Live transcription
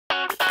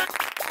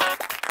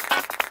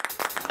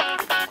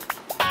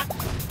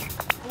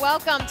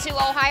Welcome to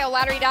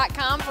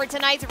OhioLottery.com for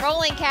tonight's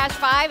Rolling Cash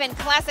 5 and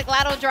Classic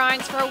Lotto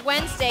drawings for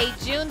Wednesday,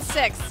 June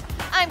 6th.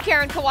 I'm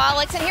Karen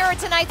Kowalik, and here are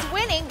tonight's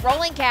winning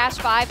Rolling Cash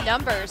 5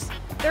 numbers: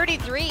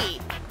 33,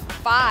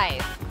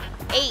 5,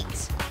 8,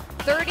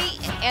 30,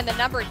 and the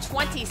number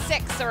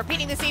 26. So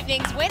repeating this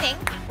evening's winning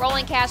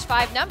Rolling Cash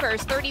 5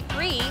 numbers: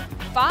 33,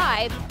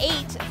 5,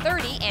 8,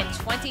 30, and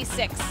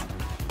 26.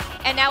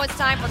 And now it's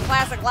time for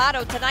Classic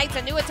Lotto. Tonight's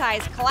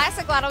annuitized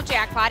Classic Lotto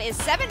jackpot is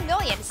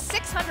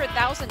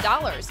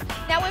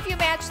 $7,600,000. Now if you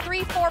match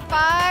 3, 4,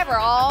 5, or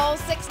all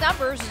 6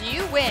 numbers,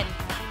 you win.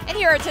 And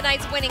here are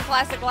tonight's winning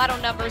Classic Lotto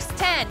numbers: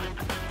 10,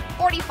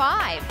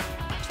 45,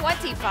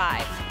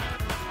 25,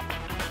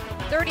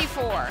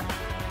 34,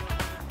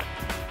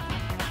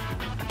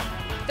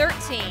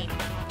 13,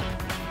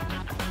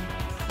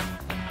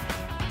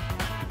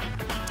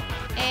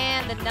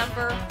 and the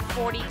number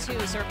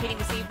 42. So repeating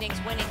this evening's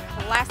winning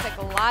Classic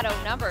Lotto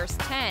numbers: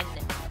 10,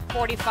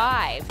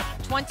 45,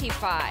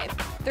 25,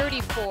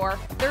 34,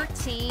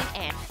 13,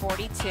 and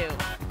 42.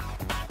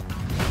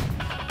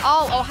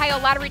 All Ohio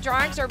Lottery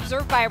drawings are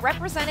observed by a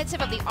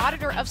representative of the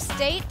Auditor of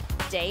State,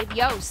 Dave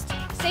Yost.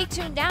 Stay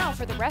tuned now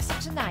for the rest of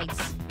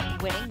tonight's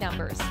winning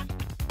numbers.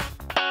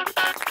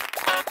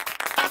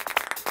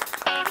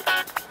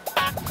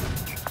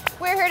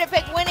 We're here to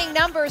pick winning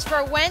numbers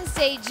for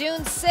Wednesday,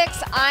 June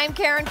 6th. I'm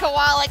Karen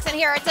Kowalik, and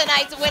here are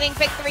tonight's winning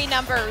pick 3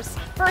 numbers.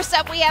 First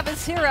up, we have a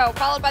 0,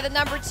 followed by the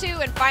number 2,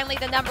 and finally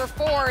the number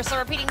 4. So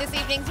repeating this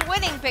evening's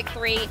winning pick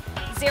 3,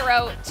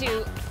 0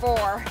 to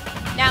 4.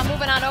 Now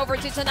moving on over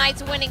to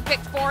tonight's winning pick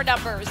 4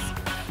 numbers: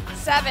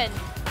 7,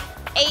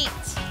 8,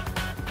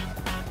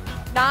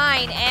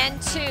 9,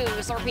 and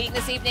 2. So repeating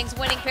this evening's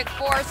winning pick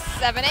 4,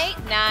 7, 8,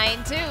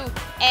 9, 2.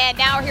 And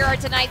now here are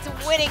tonight's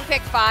winning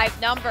pick 5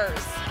 numbers: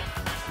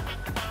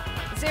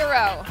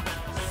 0,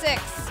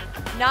 6,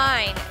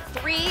 9,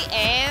 3,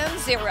 and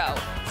 0.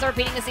 So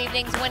repeating this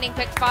evening's winning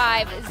pick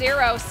 5,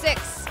 0,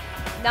 6,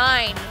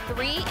 9,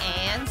 3,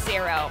 and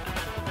 0.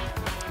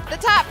 The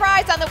top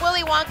prize on the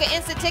Willy Wonka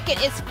Instant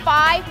Ticket is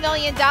 $5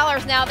 million.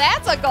 Now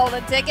that's a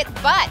golden ticket,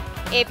 but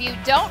if you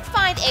don't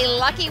find a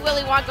lucky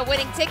Willy Wonka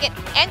winning ticket,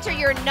 enter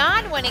your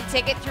non-winning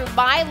ticket through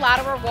My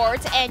Lotto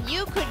Rewards, and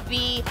you could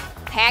be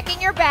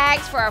packing your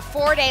bags for a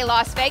 4-day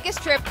Las Vegas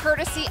trip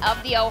courtesy of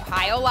the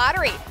Ohio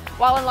Lottery.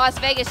 While in Las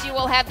Vegas, you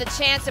will have the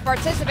chance to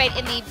participate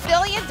in the $1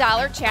 Billion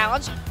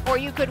Challenge, or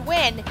you could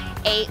win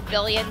 $8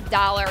 billion.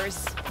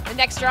 The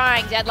next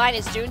drawing deadline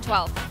is June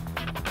 12th.